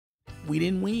We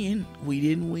didn't win.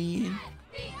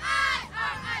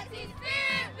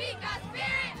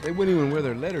 They wouldn't even wear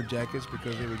their letter jackets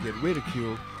because they would get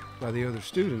ridiculed by the other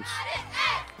students.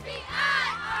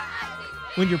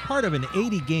 When you're part of an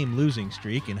 80-game losing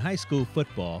streak in high school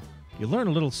football, you learn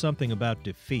a little something about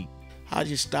defeat. I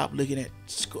just stopped looking at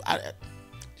school. I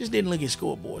just didn't look at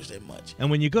scoreboards that much. And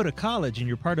when you go to college and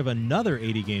you're part of another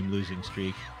 80-game losing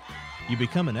streak, you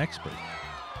become an expert.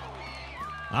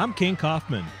 I'm King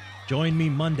Kaufman. Join me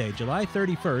Monday, July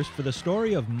 31st for the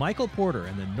story of Michael Porter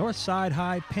and the Northside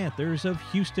High Panthers of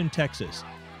Houston, Texas.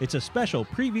 It's a special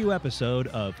preview episode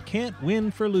of Can't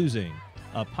Win for Losing,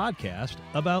 a podcast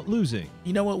about losing.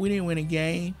 You know what? We didn't win a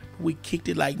game. We kicked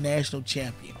it like national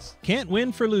champions. Can't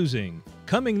Win for Losing,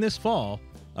 coming this fall,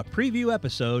 a preview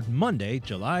episode Monday,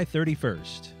 July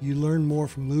 31st. You learn more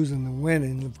from losing than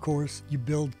winning. Of course, you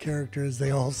build character, as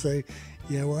they all say.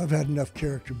 Yeah, well, I've had enough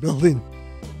character building.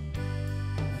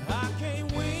 I can't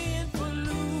win for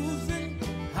losing.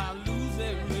 I lose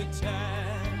every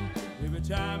time. Every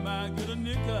time I get a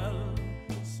nickel,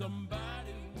 somebody